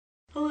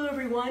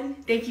everyone.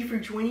 Thank you for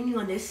joining me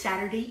on this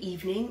Saturday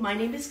evening. My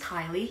name is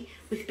Kylie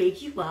with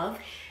Bake You Love,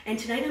 and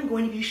tonight I'm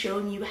going to be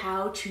showing you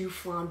how to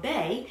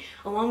flambe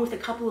along with a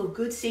couple of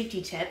good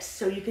safety tips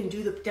so you can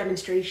do the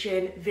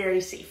demonstration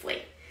very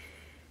safely.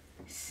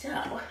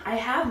 So I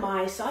have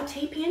my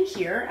saute pan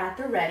here at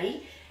the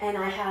ready, and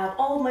I have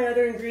all of my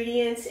other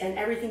ingredients and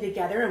everything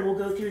together, and we'll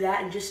go through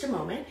that in just a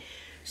moment.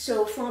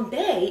 So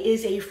flambé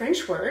is a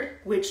French word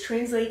which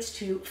translates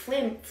to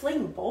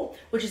flammable,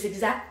 which is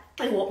exactly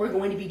what we're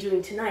going to be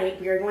doing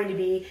tonight. We are going to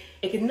be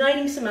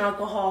igniting some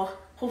alcohol,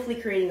 hopefully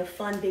creating a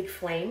fun big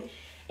flame,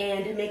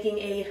 and making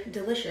a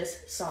delicious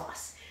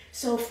sauce.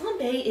 So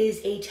flambé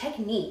is a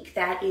technique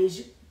that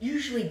is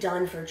usually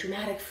done for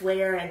dramatic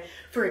flair and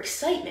for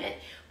excitement,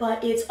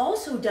 but it's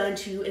also done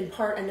to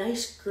impart a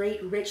nice,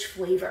 great, rich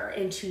flavor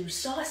into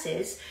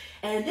sauces.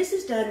 And this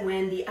is done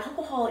when the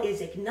alcohol is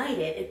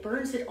ignited, it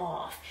burns it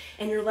off,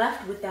 and you're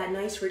left with that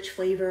nice, rich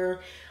flavor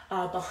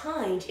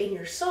behind in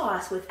your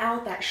sauce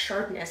without that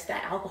sharpness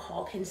that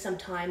alcohol can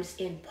sometimes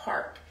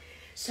impart.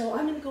 So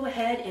I'm gonna go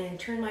ahead and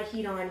turn my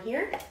heat on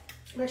here.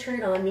 I'm gonna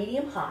turn it on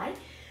medium-high.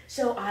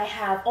 So I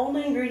have all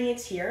my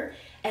ingredients here,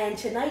 and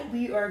tonight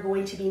we are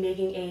going to be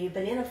making a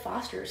banana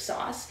foster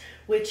sauce,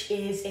 which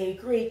is a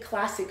great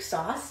classic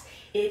sauce.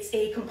 It's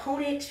a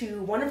component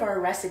to one of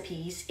our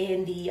recipes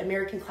in the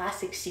American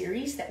Classic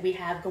series that we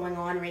have going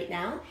on right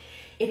now.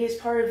 It is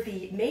part of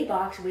the May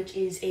box, which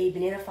is a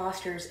Banana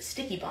Foster's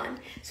sticky bun.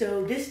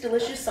 So this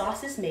delicious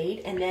sauce is made,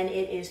 and then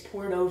it is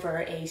poured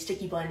over a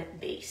sticky bun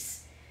base.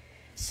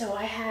 So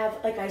I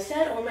have, like I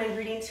said, all my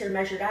ingredients here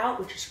measured out,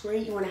 which is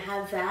great. You want to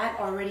have that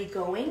already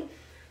going,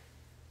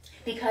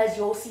 because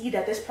you'll see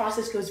that this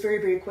process goes very,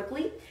 very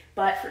quickly.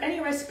 But for any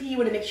recipe, you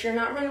want to make sure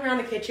you're not running around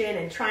the kitchen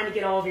and trying to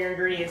get all of your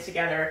ingredients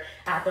together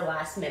at the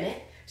last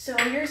minute. So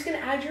you're just going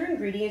to add your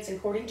ingredients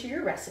according to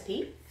your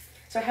recipe.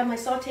 So I have my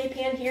saute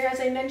pan here, as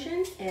I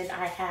mentioned, and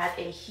I have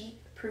a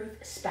heat-proof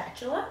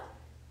spatula.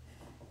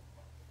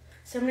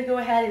 So I'm going to go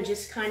ahead and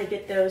just kind of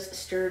get those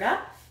stirred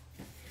up.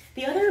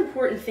 The other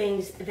important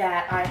things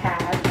that I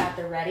have at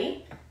the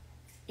ready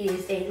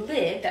is a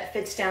lid that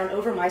fits down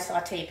over my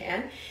saute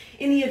pan.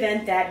 In the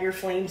event that your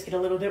flames get a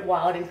little bit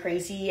wild and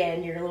crazy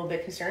and you're a little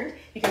bit concerned,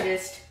 you can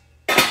just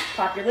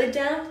pop your lid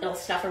down, it'll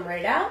snuff them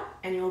right out,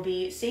 and you'll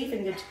be safe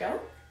and good to go.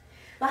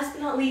 Last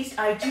but not least,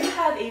 I do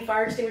have a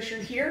fire extinguisher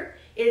here.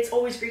 It's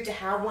always great to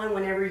have one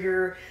whenever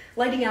you're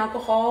lighting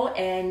alcohol,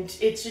 and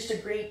it's just a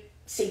great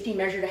safety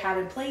measure to have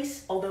in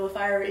place, although a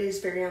fire is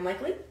very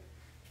unlikely.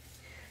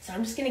 So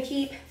I'm just gonna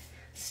keep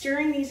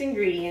stirring these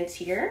ingredients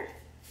here.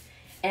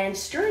 And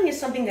stirring is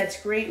something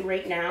that's great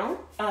right now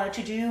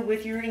to do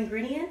with your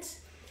ingredients.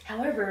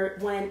 However,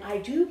 when I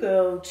do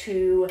go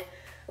to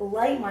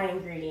light my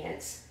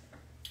ingredients,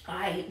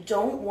 I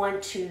don't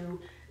want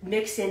to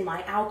mix in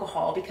my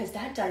alcohol because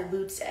that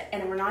dilutes it,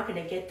 and we're not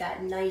going to get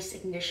that nice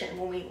ignition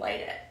when we light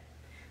it.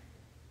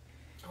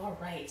 All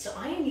right, so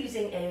I am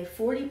using a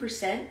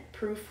 40%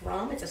 proof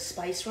rum. It's a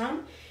spice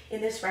rum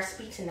in this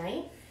recipe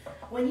tonight.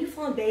 When you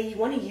flambe, you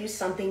want to use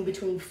something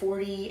between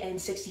 40 and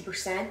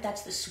 60%.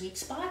 That's the sweet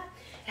spot.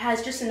 It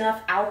has just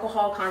enough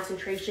alcohol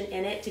concentration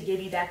in it to give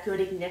you that good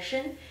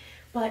ignition,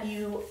 but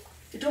you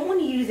don't want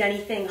to use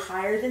anything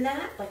higher than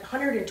that. Like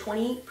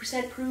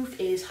 120% proof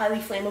is highly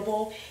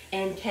flammable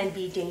and can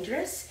be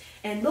dangerous.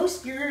 And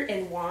most beer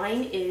and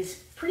wine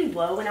is pretty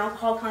low in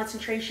alcohol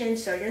concentration,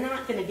 so you're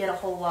not going to get a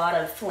whole lot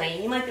of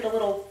flame. You might get a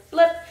little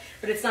blip,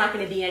 but it's not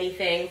going to be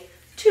anything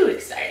too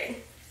exciting.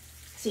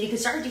 So you can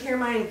start to hear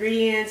my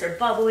ingredients are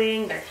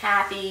bubbling, they're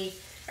happy,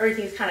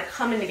 everything's kind of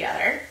coming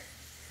together.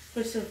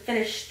 I'm just going to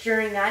finish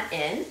stirring that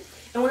in.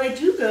 And when I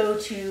do go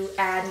to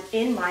add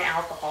in my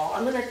alcohol,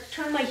 I'm going to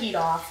turn my heat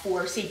off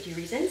for safety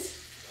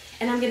reasons.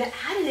 And I'm going to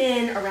add it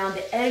in around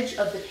the edge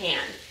of the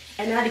pan.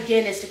 And that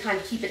again is to kind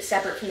of keep it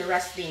separate from the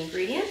rest of the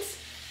ingredients.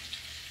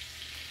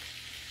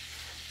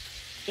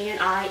 And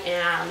I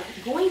am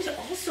going to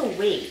also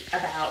wait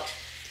about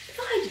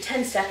 5 to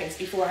 10 seconds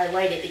before I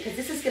light it, because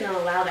this is going to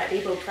allow that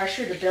vapor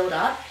pressure to build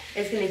up.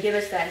 It's going to give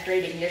us that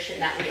great ignition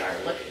that we are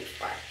looking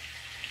for.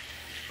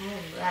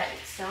 All right,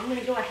 so I'm going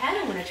to go ahead.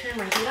 I'm going to turn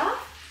my heat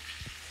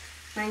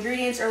off. My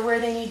ingredients are where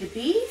they need to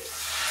be.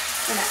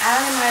 I'm going to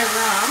add in my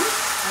rum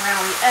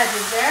around the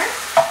edges there.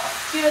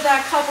 Give it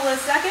that couple of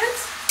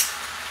seconds,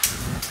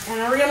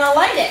 and we're going to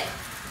light it.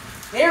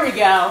 There we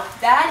go.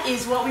 That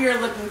is what we are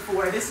looking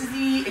for. This is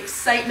the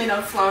excitement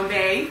of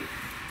flambé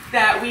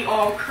that we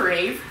all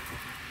crave.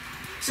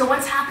 So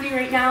what's happening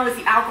right now is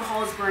the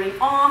alcohol is burning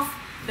off.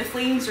 The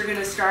flames are going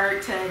to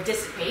start to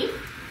dissipate.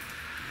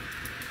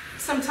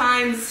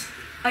 Sometimes,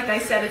 like I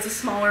said, it's a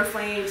smaller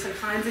flame.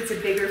 Sometimes it's a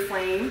bigger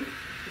flame.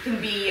 It can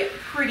be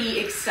pretty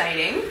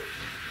exciting.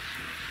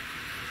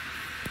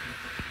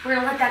 We're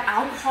going to let that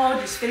alcohol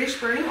just finish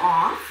burning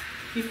off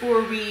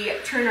before we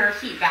turn our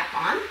heat back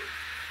on.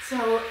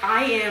 So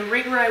I am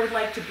right where I would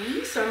like to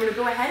be. So I'm going to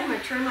go ahead, I'm going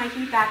to turn my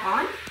heat back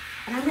on,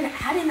 and I'm going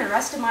to add in the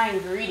rest of my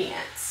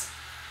ingredients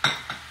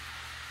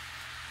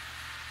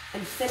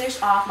and finish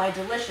off my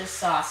delicious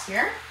sauce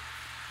here.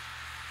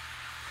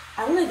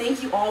 I want to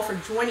thank you all for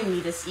joining me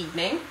this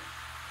evening.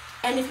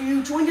 And if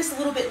you joined us a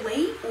little bit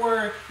late,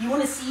 or you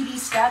want to see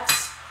these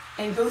steps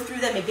and go through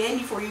them again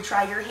before you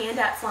try your hand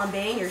at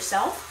flambeing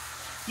yourself,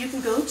 you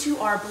can go to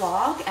our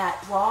blog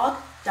at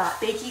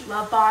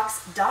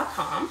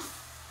blog.bakeeatlovebox.com,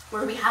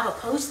 where we have a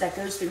post that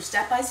goes through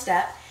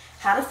step-by-step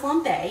how to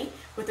flambe,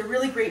 with a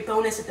really great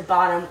bonus at the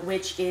bottom,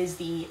 which is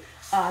the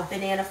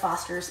Banana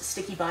Foster's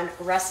sticky bun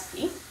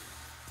recipe.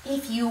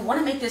 If you want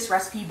to make this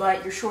recipe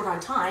but you're short on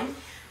time,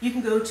 you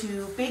can go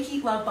to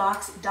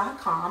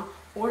bakeeatlovebox.com,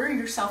 order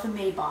yourself a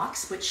May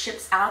box, which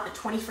ships out the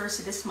 21st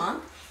of this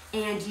month,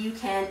 and you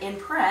can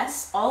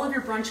impress all of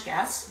your brunch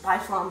guests by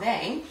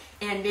flambeing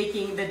and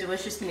making the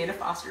delicious Banana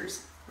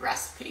Foster's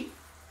recipe.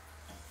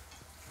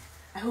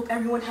 I hope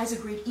everyone has a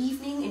great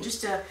evening. In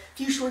just a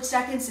few short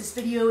seconds, this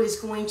video is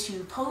going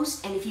to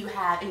post, and if you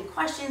have any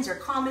questions or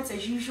comments,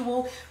 as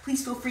usual,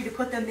 please feel free to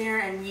put them there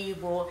and we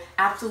will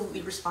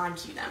absolutely respond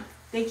to them.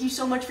 Thank you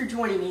so much for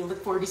joining me.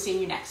 Look forward to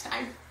seeing you next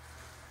time.